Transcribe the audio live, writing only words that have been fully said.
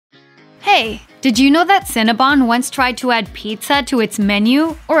Hey, did you know that Cinnabon once tried to add pizza to its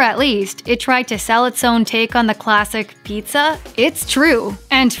menu? Or at least, it tried to sell its own take on the classic pizza? It's true.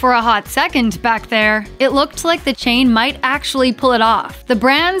 And for a hot second back there, it looked like the chain might actually pull it off. The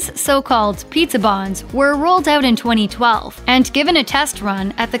brand's so-called Pizzabons were rolled out in 2012 and given a test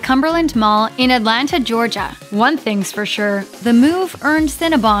run at the Cumberland Mall in Atlanta, Georgia. One thing's for sure, the move earned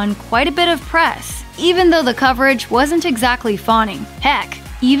Cinnabon quite a bit of press, even though the coverage wasn't exactly fawning. Heck,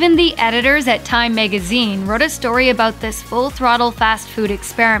 even the editors at Time magazine wrote a story about this full-throttle fast food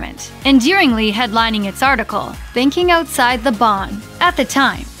experiment, endearingly headlining its article, "Thinking Outside the Bon." At the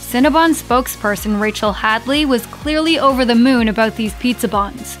time, Cinnabon spokesperson Rachel Hadley was clearly over the moon about these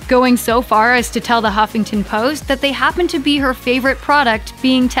Pizzabons, going so far as to tell the Huffington Post that they happened to be her favorite product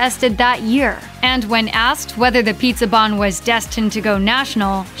being tested that year. And when asked whether the Pizzabon was destined to go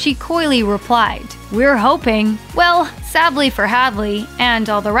national, she coyly replied, "We're hoping." Well, sadly for Hadley, and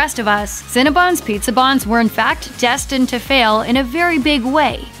all the rest of us, Cinnabon's Pizzabons were in fact destined to fail in a very big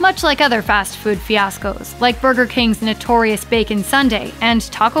way, much like other fast food fiascos, like Burger King's notorious Bacon Sundae and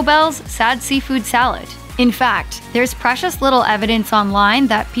Taco Bell's sad seafood salad. In fact, there's precious little evidence online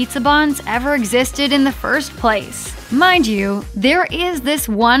that Pizzabons ever existed in the first place. Mind you, there is this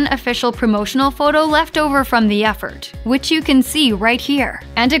one official promotional photo left over from the effort, which you can see right here.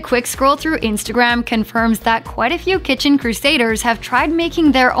 And a quick scroll through Instagram confirms that quite a few kitchen crusaders have tried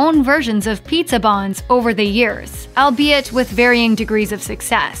making their own versions of Pizzabons over the years, albeit with varying degrees of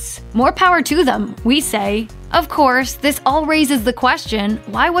success. More power to them, we say. Of course, this all raises the question,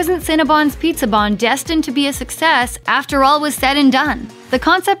 why wasn't Cinnabon's Pizzabon destined to be a success after all was said and done? The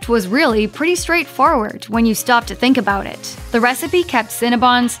concept was really pretty straightforward when you stop to think about it. The recipe kept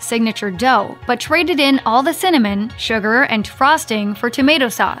Cinnabon's signature dough, but traded in all the cinnamon, sugar, and frosting for tomato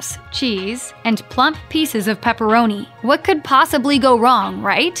sauce, cheese, and plump pieces of pepperoni. What could possibly go wrong,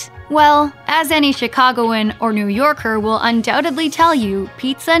 right? Well, as any Chicagoan or New Yorker will undoubtedly tell you,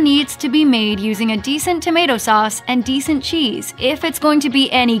 pizza needs to be made using a decent tomato sauce and decent cheese if it's going to be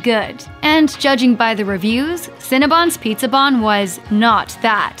any good. And judging by the reviews, Cinnabon's Pizzabon was not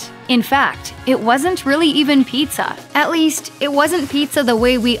that. In fact, it wasn't really even pizza. At least, it wasn't pizza the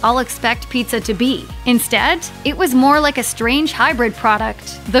way we all expect pizza to be. Instead, it was more like a strange hybrid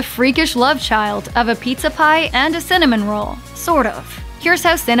product, the freakish love child of a pizza pie and a cinnamon roll, sort of. Here's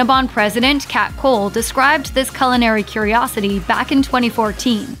how Cinnabon president Kat Cole described this culinary curiosity back in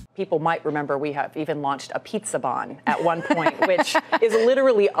 2014. People might remember we have even launched a Pizzabon at one point, which is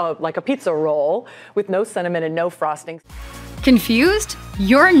literally like a pizza roll with no cinnamon and no frosting. Confused?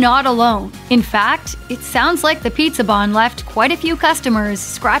 You're not alone. In fact, it sounds like the Pizzabon left quite a few customers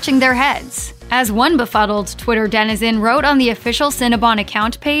scratching their heads. As one befuddled Twitter denizen wrote on the official Cinnabon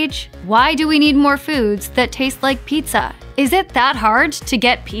account page, "Why do we need more foods that taste like pizza? Is it that hard to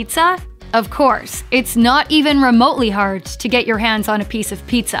get pizza?" Of course, it's not even remotely hard to get your hands on a piece of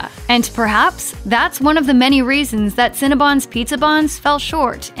pizza. And perhaps that's one of the many reasons that Cinnabon's Pizzabons fell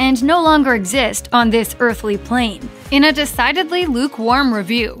short and no longer exist on this earthly plane. In a decidedly lukewarm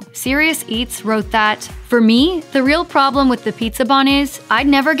review, Serious Eats wrote that, "For me, the real problem with the Pizzabon is I'd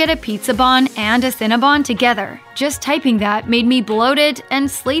never get a Pizzabon and a Cinnabon together. Just typing that made me bloated and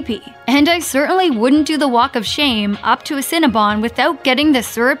sleepy. And I certainly wouldn't do the walk of shame up to a Cinnabon without getting the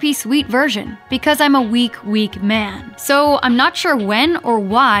syrupy sweet version, because I'm a weak man. So I'm not sure when or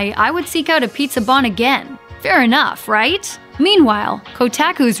why I would seek out a Pizzabon again." Fair enough, right? Meanwhile,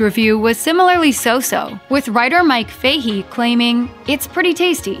 Kotaku's review was similarly so-so, with writer Mike Fahey claiming, "It's pretty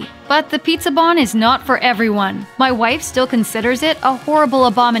tasty, but the Pizzabon is not for everyone. My wife still considers it a horrible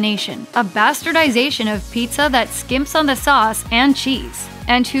abomination, a bastardization of pizza that skimps on the sauce and cheese,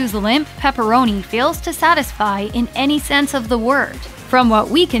 and whose limp pepperoni fails to satisfy in any sense of the word." From what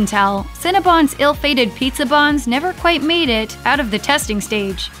we can tell, Cinnabon's ill-fated Pizzabons never quite made it out of the testing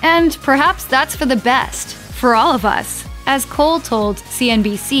stage, and perhaps that's for the best, for all of us. As Cole told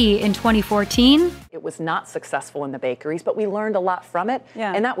CNBC in 2014, "It was not successful in the bakeries, but we learned a lot from it,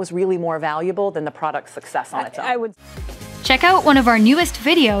 and that was really more valuable than the product's success on its own." Check out one of our newest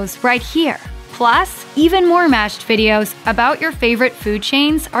videos right here. Plus, even more mashed videos about your favorite food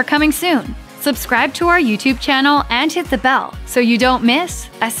chains are coming soon. Subscribe to our YouTube channel and hit the bell so you don't miss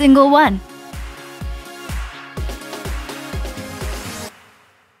a single one.